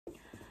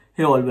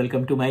Hey all,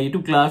 welcome to my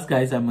YouTube class.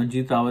 Guys, I'm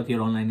Manjeet Rawat,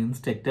 your online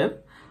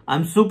instructor.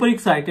 I'm super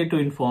excited to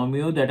inform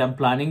you that I'm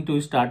planning to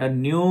start a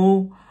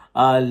new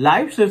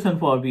live session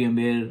for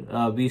VMware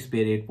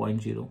vSphere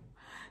 8.0.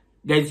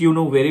 Guys, you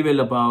know very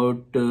well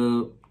about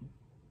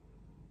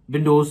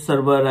Windows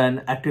Server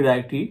and Active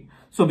Directory.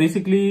 So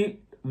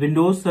basically,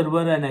 Windows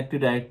Server and Active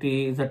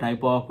Directory is a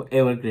type of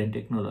evergreen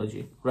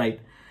technology,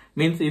 right?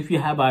 Means if you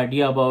have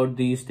idea about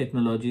these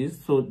technologies,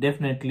 so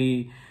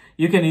definitely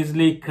you can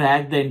easily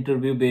crack the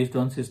interview based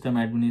on system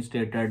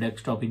administrator,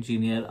 desktop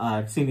engineer,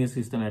 or senior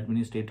system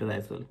administrator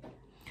as well.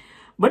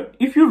 But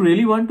if you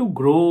really want to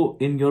grow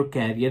in your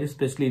career,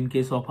 especially in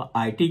case of a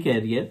IT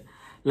career,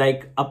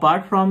 like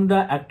apart from the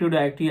Active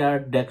Directory or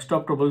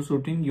desktop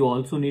troubleshooting, you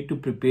also need to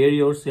prepare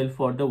yourself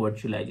for the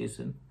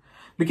virtualization.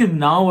 Because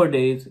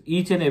nowadays,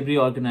 each and every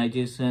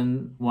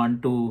organization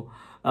want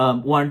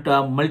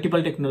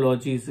multiple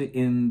technologies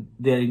in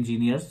their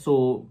engineers.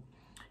 So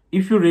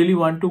if you really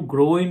want to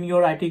grow in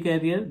your IT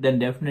career, then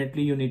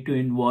definitely you need to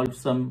involve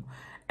some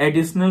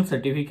additional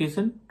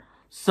certification,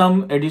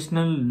 some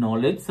additional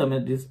knowledge, some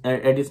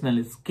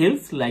additional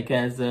skills, like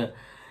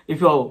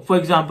if you're, for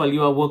example,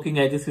 you are working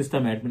as a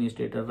system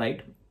administrator,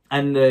 right?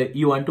 And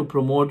you want to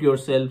promote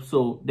yourself,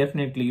 so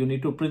definitely you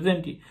need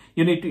to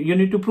you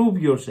need to prove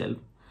yourself.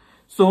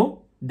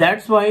 So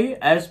that's why,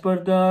 as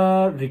per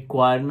the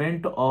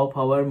requirement of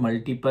our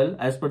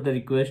as per the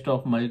request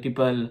of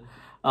multiple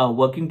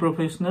working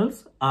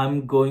professionals,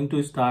 I'm going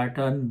to start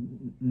a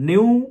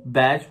new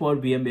batch for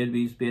VMware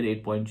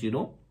vSphere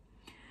 8.0.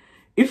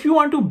 If you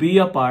want to be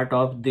a part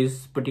of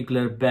this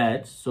particular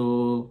batch,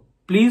 so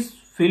please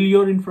fill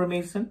your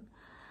information.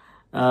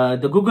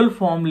 The Google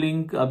form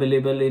link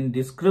available in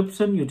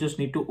description. You just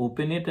need to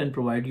open it and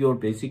provide your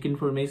basic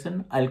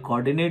information. I'll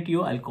coordinate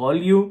you, I'll call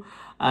you,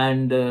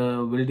 and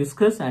we'll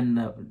discuss,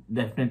 and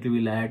definitely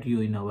we'll add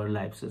you in our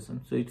live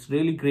session. So it's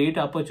really great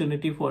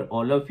opportunity for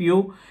all of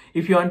you.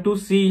 If you want to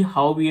see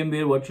how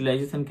VMware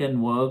virtualization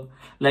can work,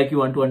 like you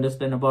want to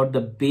understand about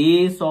the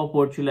base of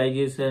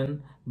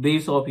virtualization,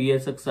 base of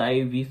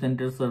ESXi,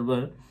 vCenter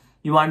server,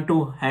 you want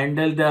to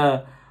handle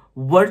the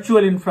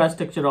virtual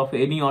infrastructure of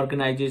any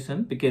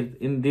organization, because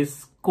in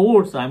this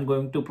course I'm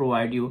going to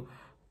provide you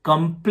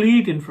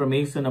complete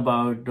information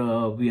about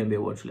VMware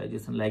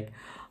virtualization. Like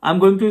I'm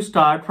going to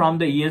start from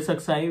the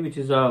ESXi, which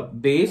is a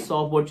base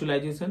of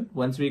virtualization.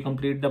 Once we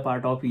complete the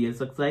part of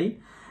ESXi,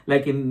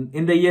 like in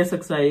the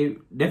ESXi,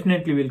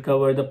 definitely we'll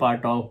cover the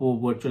part of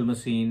virtual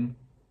machine,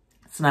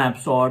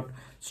 snapshot,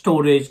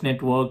 storage,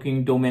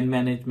 networking, domain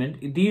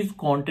management. These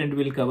content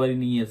will cover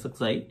in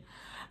ESXi.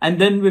 And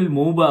then we'll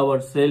move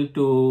ourselves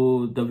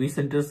to the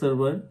vCenter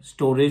server,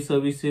 storage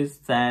services,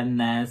 SAN,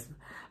 NAS,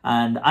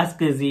 and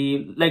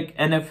ASCII, like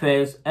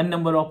NFS, and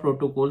number of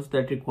protocols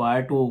that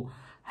require to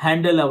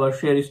handle our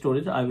shared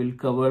storage. I will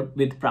cover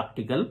with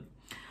practical.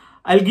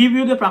 I'll give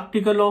you the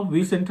practical of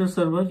vCenter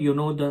server. You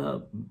know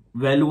the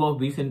value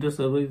of vCenter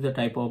server is the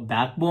type of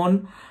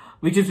backbone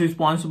which is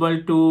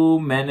responsible to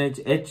manage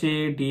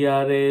HA,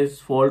 DRS,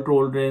 fault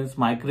tolerance,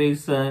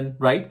 migration,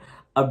 right?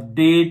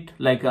 Update,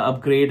 like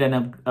upgrade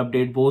and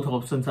update, both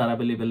options are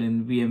available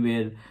in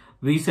VMware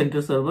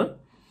vCenter server.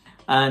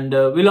 And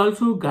we'll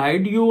also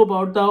guide you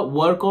about the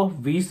work of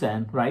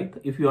vSAN, right?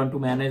 If you want to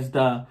manage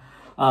the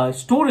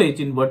storage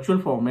in virtual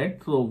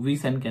format, so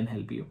vSAN can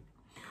help you.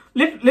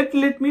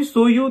 Let me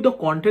show you the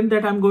content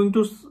that I'm going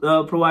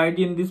to provide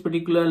in this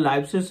particular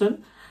live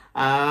session.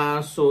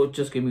 So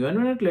just give me 1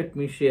 minute. Let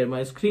me share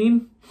my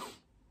screen.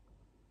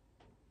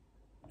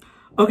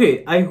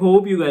 Okay, I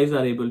hope you guys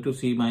are able to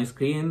see my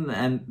screen,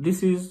 and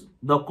this is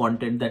the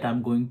content that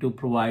I'm going to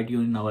provide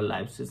you in our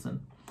live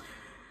session.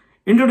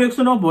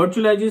 Introduction of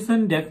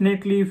virtualization.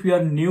 Definitely, if you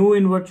are new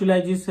in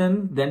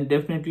virtualization, then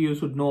definitely you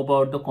should know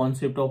about the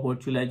concept of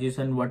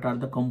virtualization. What are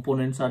the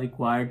components are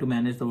required to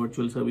manage the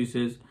virtual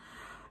services?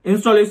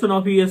 Installation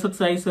of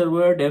ESXi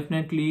server,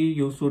 definitely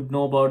you should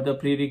know about the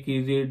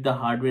prerequisite, the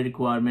hardware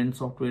requirement,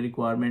 software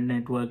requirement,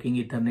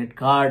 networking, Ethernet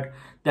card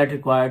that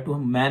required to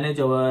manage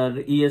our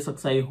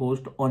ESXi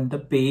host on the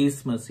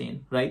base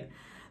machine, right?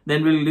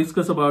 Then we'll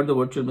discuss about the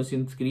virtual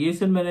machines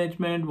creation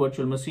management,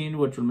 virtual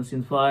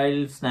machine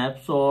file,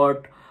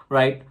 snapshot,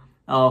 right?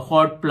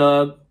 Hot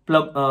plug,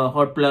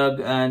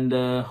 and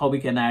how we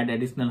can add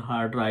additional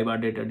hard drive or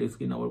data disk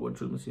in our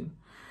virtual machine.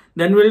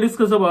 Then we'll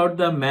discuss about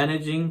the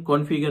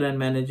configure and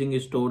managing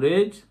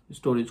storage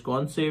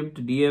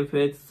concept,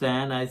 DFH,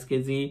 SAN,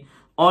 ASCII,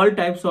 all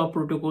types of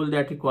protocol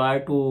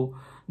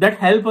that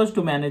help us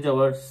to manage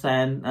our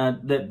SAN,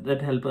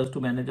 that help us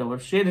to manage our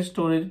shared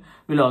storage.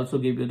 We'll also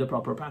give you the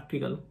proper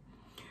practical.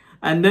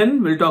 And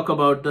then we'll talk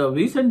about the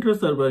vCenter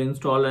server,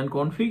 install and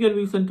configure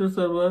vCenter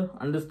server,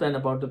 understand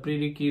about the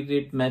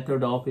prerequisite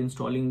method of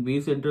installing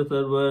vCenter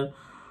server,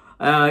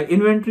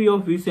 inventory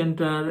of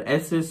vCenter,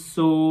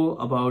 SSO,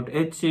 about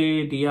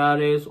HA,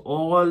 DRS,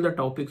 all the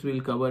topics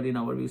we'll cover in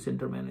our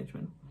vCenter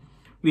management.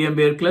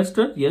 VMware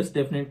cluster, yes,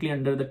 definitely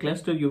under the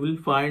cluster you will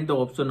find the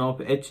option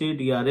of HA,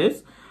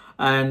 DRS,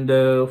 and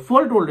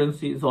fault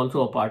tolerance is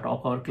also a part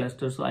of our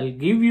cluster. So I'll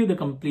give you the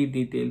complete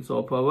details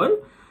of our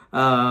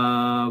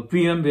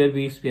VMware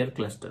vSphere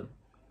cluster.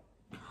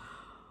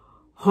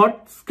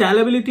 Hot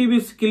scalability,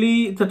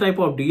 basically it's a type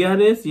of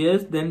DRS.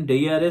 Yes, then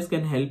DRS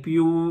can help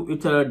you.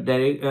 It's a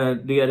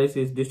direct DRS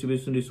is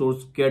distribution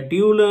resource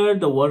scheduler.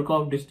 The work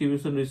of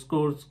distribution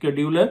resource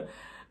scheduler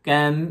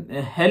can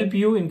help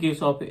you in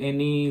case of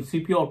any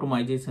CPU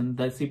optimization.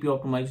 The CPU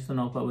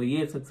optimization of our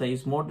ESXi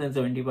is more than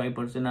 75%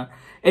 or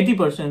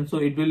 80%. So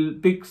it will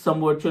pick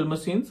some virtual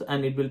machines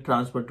and it will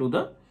transfer to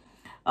the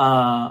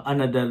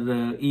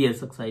another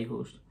ESXi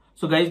host.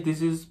 So guys,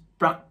 this is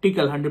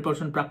practical,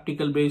 100%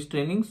 practical based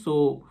training.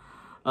 So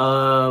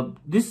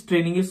this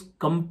training is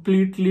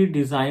completely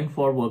designed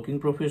for working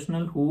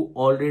professional who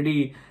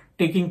already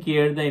taking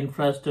care the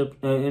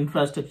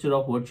infrastructure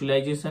of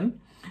virtualization,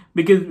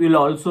 because we'll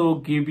also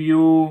give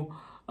you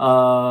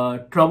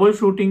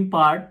troubleshooting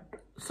part,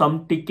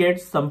 some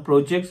tickets, some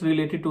projects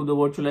related to the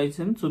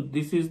virtualization. So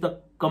this is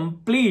the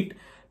complete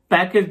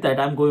package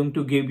that I'm going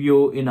to give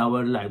you in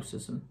our live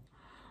session.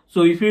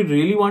 So if you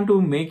really want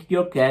to make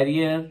your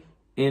career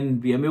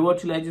in VMware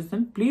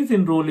virtualization, please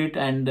enroll it,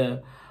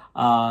 and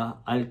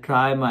I'll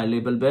try my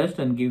level best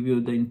and give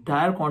you the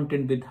entire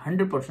content with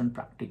 100%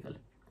 practical.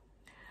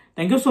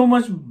 Thank you so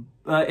much,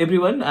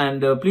 everyone,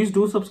 and please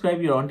do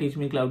subscribe your on Teach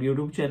Me Cloud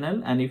YouTube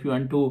channel. And if you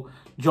want to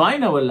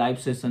join our live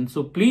session,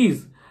 so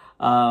please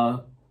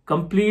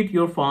complete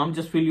your form,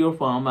 just fill your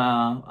form,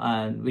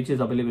 and which is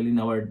available in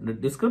our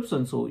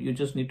description. So you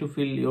just need to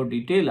fill your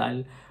detail.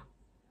 I'll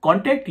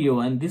contact you,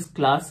 and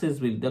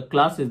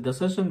the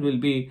session will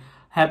be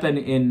happen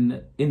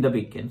in the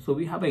weekend, so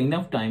we have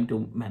enough time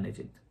to manage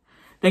it.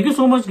 Thank you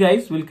so much,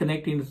 guys. We'll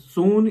connect in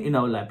soon in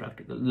our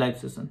live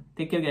session.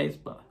 Take care, guys.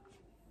 Bye.